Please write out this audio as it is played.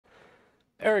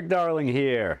Eric Darling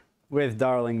here with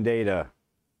Darling Data.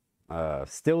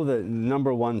 Still the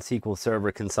 #1 SQL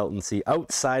Server consultancy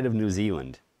outside of New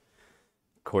Zealand,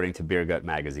 according to Beer Gut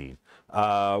Magazine.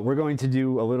 We're going to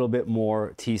do a little bit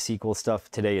more T-SQL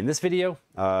stuff today in this video.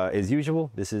 As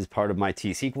usual, this is part of my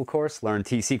T-SQL course, Learn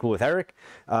T-SQL with Eric.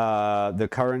 The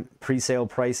current pre-sale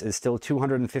price is still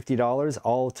 $250.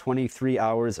 All 23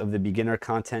 hours of the beginner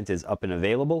content is up and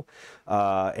available.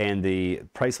 And the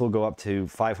price will go up to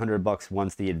 $500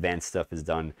 once the advanced stuff is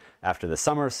done after the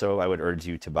summer. So I would urge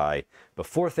you to buy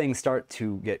before things start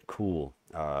to get cool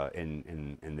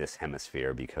in this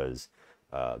hemisphere, because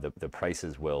the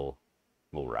prices will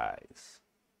rise.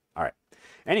 All right.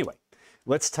 Anyway,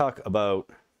 let's talk about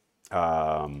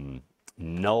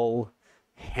null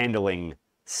handling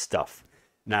stuff.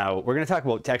 Now, we're going to talk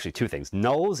about actually two things: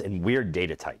 nulls and weird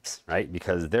data types, right?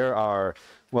 Because there are,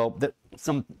 well,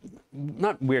 some,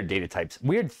 not weird data types,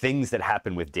 weird things that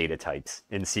happen with data types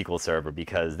in SQL Server,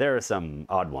 because there are some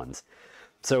odd ones.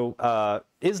 So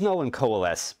isNull and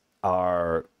coalesce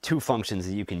are two functions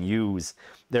that you can use.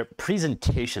 They're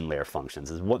presentation layer functions,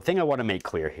 is one thing I want to make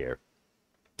clear here.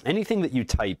 Anything that you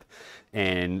type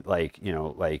and like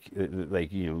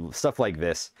stuff like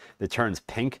this that turns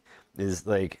pink is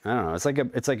like, I don't know,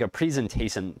 it's like a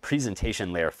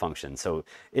presentation layer function. So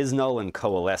isNull and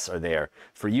coalesce are there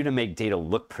for you to make data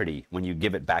look pretty when you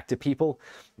give it back to people.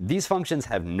 These functions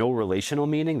have no relational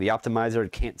meaning. The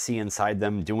optimizer can't see inside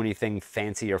them, do anything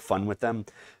fancy or fun with them.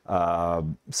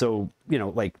 So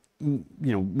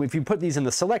if you put these in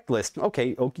the select list,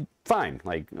 okay, fine,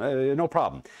 like no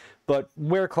problem. But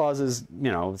where clauses,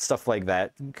 stuff like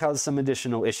that cause some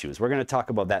additional issues. We're going to talk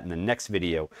about that in the next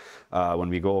video when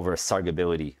we go over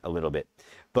sargability a little bit.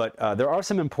 But there are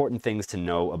some important things to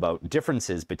know about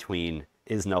differences between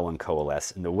isNull and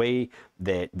coalesce and the way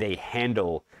that they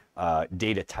handle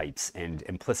data types and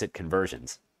implicit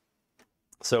conversions.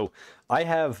 So I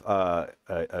have a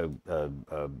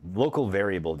local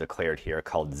variable declared here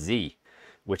called z,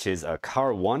 which is a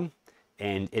car1,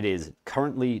 and it is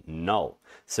currently null.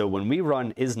 So when we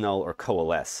run isNull or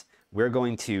coalesce, we're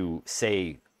going to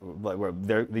say,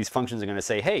 these functions are going to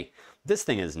say, hey, this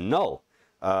thing is null.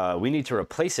 We need to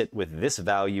replace it with this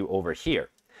value over here.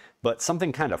 But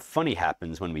something kind of funny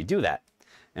happens when we do that.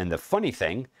 And the funny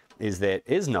thing is that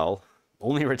isNull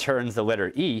only returns the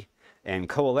letter E, and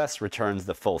coalesce returns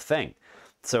the full thing.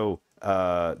 So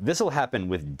this will happen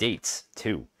with dates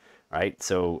too, right?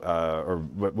 So, or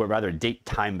rather date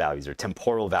time values or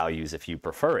temporal values if you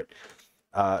prefer it.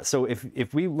 So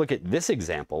if we look at this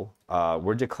example,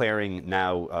 we're declaring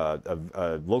now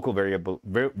a local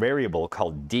variable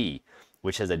called D,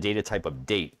 which has a data type of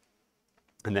date.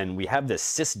 And then we have this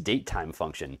sysDateTime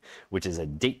function, which is a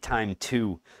datetime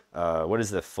to, what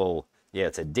is the full, yeah,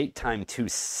 it's a datetime to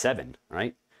 7,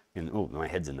 right? And, oh, my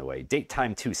head's in the way.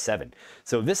 Datetime to 7.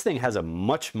 So this thing has a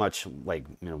much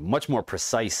more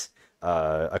precise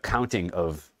accounting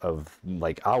of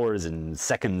like hours and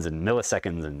seconds and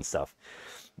milliseconds and stuff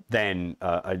than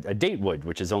a date would,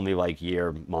 which is only like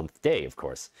year, month, day, of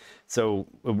course. So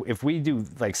if we do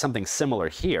like something similar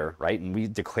here, right, and we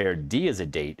declare D as a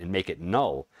date and make it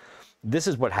null, this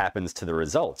is what happens to the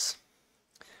results.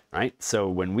 Right, so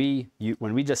when we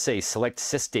just say select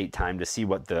sysDateTime to see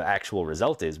what the actual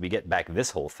result is, we get back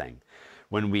this whole thing.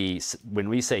 When we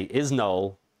say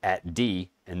isNull at D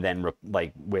and then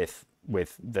like with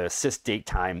the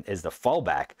sysDateTime as the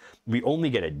fallback, we only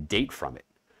get a date from it.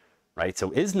 Right,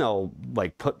 so isNull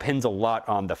like pins a lot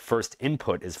on the first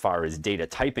input as far as data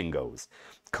typing goes.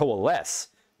 Coalesce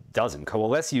doesn't.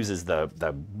 Coalesce uses the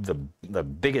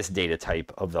biggest data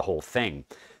type of the whole thing.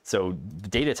 So the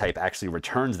data type actually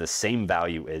returns the same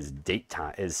value as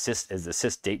datetime, as the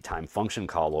sysDateTime function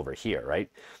call over here,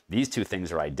 right? These two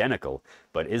things are identical,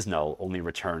 but isNull only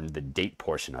returned the date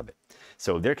portion of it.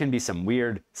 So there can be some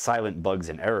weird silent bugs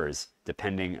and errors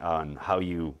depending on how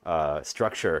you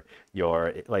structure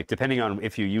your, like depending on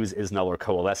if you use isNull or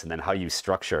coalesce, and then how you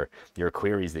structure your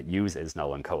queries that use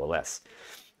isNull and coalesce.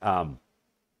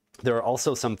 There are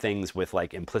also some things with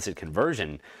like implicit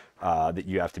conversion that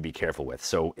you have to be careful with.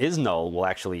 So isNull will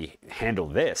actually handle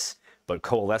this, but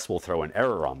coalesce will throw an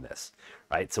error on this,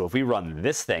 right? So if we run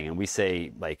this thing and we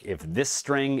say, like, if this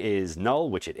string is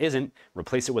null, which it isn't,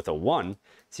 replace it with a 1,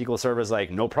 SQL Server is like,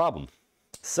 no problem.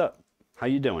 Sup, how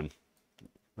you doing?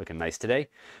 Looking nice today.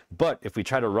 But if we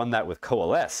try to run that with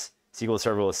coalesce, SQL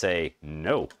Server will say,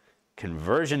 no,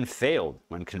 conversion failed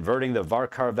when converting the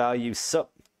varchar value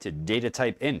sup to data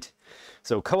type int.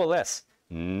 So coalesce,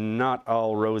 not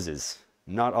all roses,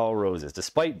 not all roses.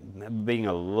 Despite being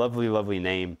a lovely, lovely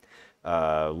name,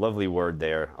 Lovely word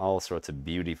there. All sorts of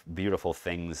beautiful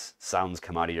things, sounds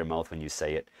come out of your mouth when you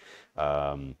say it.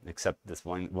 Except this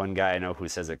one guy I know who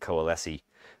says it coalesce.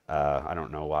 I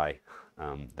don't know why.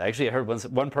 I heard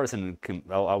one person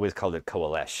always called it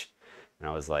coalesce, and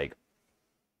I was like,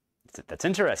 that's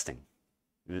interesting.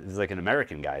 It was like an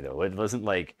American guy though. It wasn't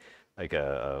like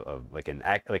an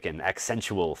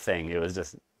accentual thing. It was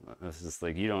just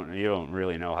like you don't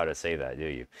really know how to say that, do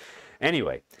you?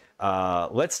 Anyway,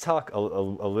 let's talk a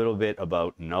little bit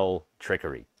about null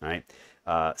trickery. Right.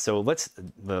 So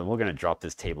we're going to drop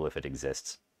this table if it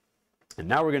exists. And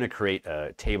now we're going to create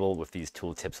a table with these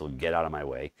tooltips will get out of my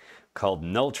way called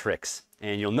null tricks.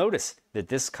 And you'll notice that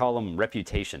this column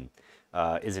reputation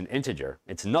is an integer.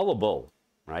 It's nullable,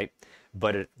 right?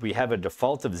 But we have a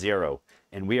default of 0,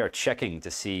 and we are checking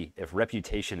to see if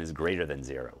reputation is greater than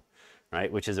 0,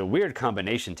 right? Which is a weird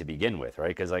combination to begin with, right?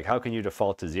 Because like, how can you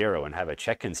default to 0 and have a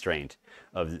check constraint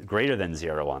of greater than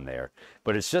 0 on there?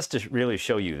 But it's just to really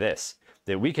show you this,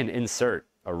 that we can insert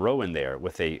a row in there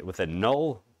with a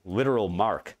null literal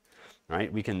mark,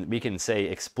 right? We can say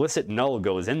explicit null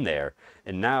goes in there,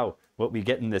 and now what we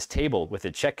get in this table with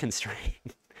a check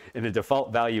constraint and a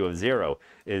default value of 0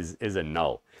 is a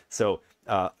null. So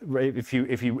if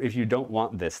you don't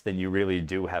want this, then you really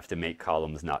do have to make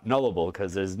columns not nullable,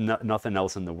 because there's nothing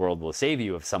else in the world will save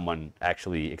you if someone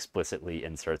actually explicitly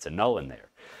inserts a null in there.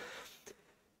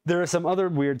 There are some other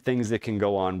weird things that can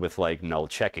go on with like null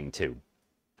checking too.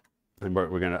 And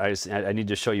I need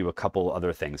to show you a couple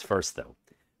other things first though.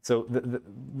 So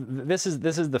this is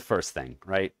the first thing,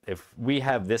 right? If we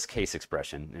have this case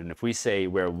expression, and if we say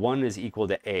where 1 is equal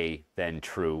to A, then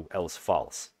true, else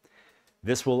false.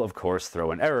 This will of course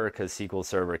throw an error because SQL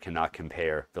Server cannot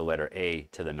compare the letter A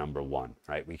to the number 1,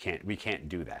 right? We can't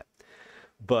do that.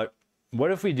 But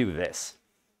what if we do this?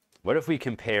 What if we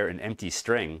compare an empty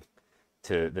string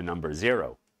to the number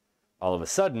 0? All of a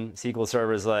sudden, SQL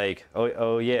Server is like,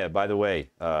 oh yeah, by the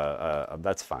way,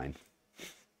 that's fine,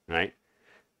 right?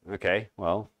 Okay,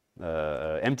 well,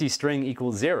 empty string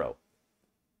equals 0.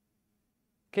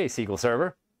 Okay, SQL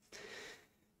Server.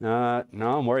 No,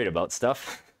 I'm worried about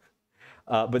stuff.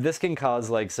 But this can cause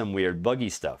like some weird buggy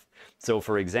stuff. So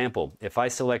for example, if I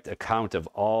select a count of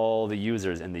all the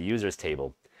users in the users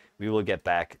table, we will get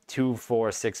back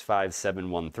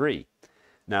 2465713.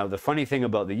 Now, the funny thing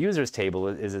about the users table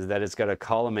is that it's got a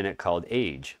column in it called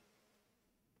age.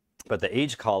 But the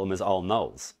age column is all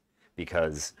nulls,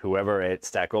 because whoever at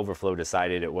Stack Overflow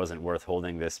decided it wasn't worth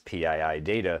holding this PII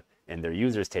data in their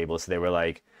users table, so they were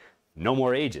like, no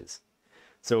more ages.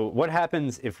 So what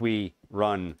happens if we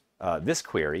run this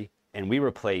query and we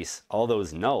replace all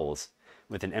those nulls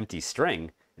with an empty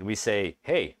string, and we say,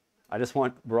 hey, I just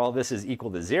want where all this is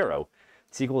equal to 0,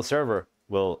 SQL Server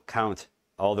will count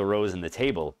all the rows in the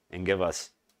table and give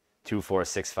us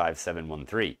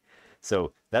 2465713.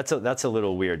 So that's a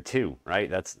little weird too, right?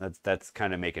 That's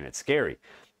kind of making it scary.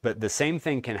 But the same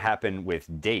thing can happen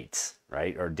with dates,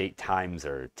 right? Or date times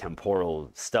or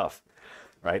temporal stuff,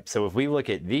 right? So if we look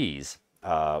at these,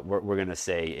 what we're going to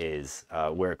say is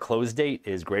where close date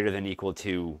is greater than equal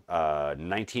to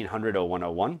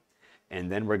 1900-0101,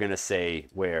 and then we're going to say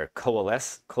where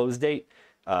coalesce close date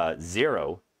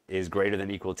 0 is greater than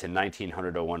equal to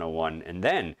 1900-0101, and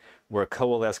then where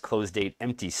coalesce close date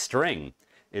empty string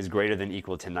is greater than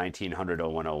equal to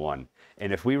 1900-0101.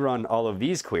 And if we run all of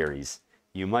these queries,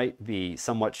 you might be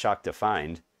somewhat shocked to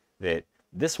find that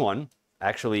this one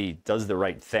actually does the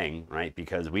right thing, right?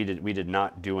 Because we did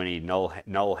not do any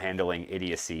null handling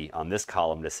idiocy on this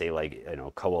column to say like, you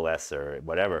know, coalesce or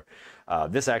whatever.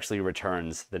 This actually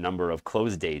returns the number of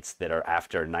close dates that are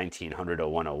after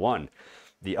 1900-0101.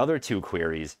 The other two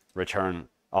queries return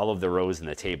all of the rows in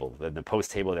the table. In the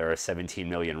post table, there are 17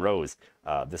 million rows.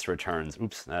 This returns,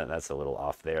 oops, that's a little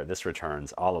off there. This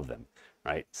returns all of them,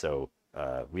 right? So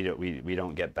we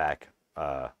don't get back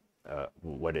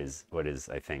what is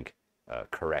I think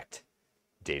correct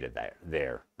data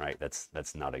there, right?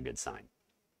 That's not a good sign.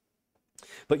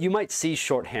 But you might see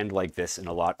shorthand like this in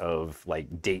a lot of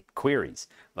like date queries.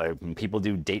 Like when people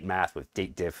do date math with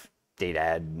date diff, date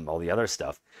add, and all the other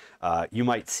stuff, you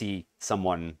might see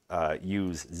someone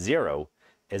use 0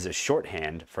 as a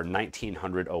shorthand for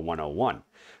 1900-0101,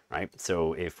 right?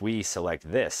 So if we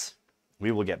select this, we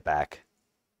will get back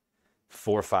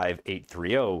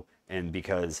 45830, and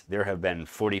because there have been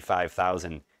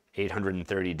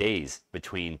 45,830 days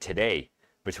between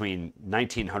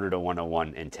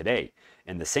 1900-0101 and today.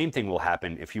 And the same thing will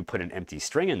happen if you put an empty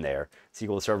string in there.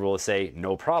 SQL Server will say,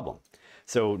 no problem.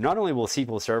 So not only will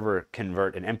SQL Server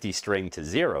convert an empty string to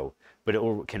 0, but it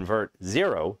will convert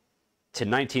 0 to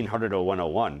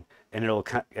 1900-0101, and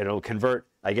it'll convert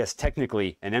I guess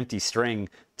technically an empty string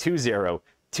 20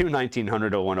 to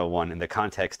 1900-0101 in the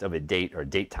context of a date or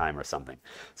date time or something.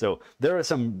 So there are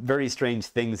some very strange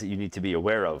things that you need to be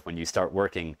aware of when you start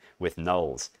working with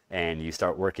nulls and you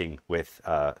start working with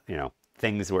you know,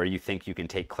 things where you think you can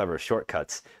take clever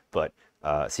shortcuts, but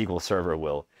SQL Server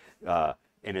will,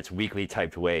 in its weakly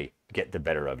typed way, get the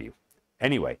better of you.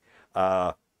 Anyway,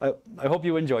 I hope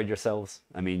you enjoyed yourselves.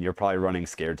 I mean, you're probably running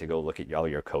scared to go look at all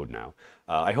your code now.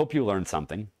 I hope you learned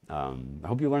something. I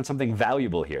hope you learned something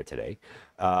valuable here today.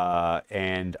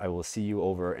 And I will see you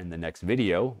over in the next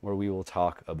video where we will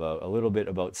talk about a little bit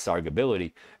about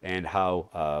sargability and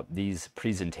how these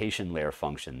presentation layer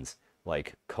functions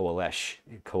like coalesce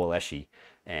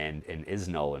and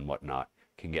isNull and whatnot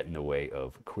can get in the way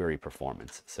of query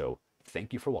performance. So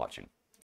thank you for watching.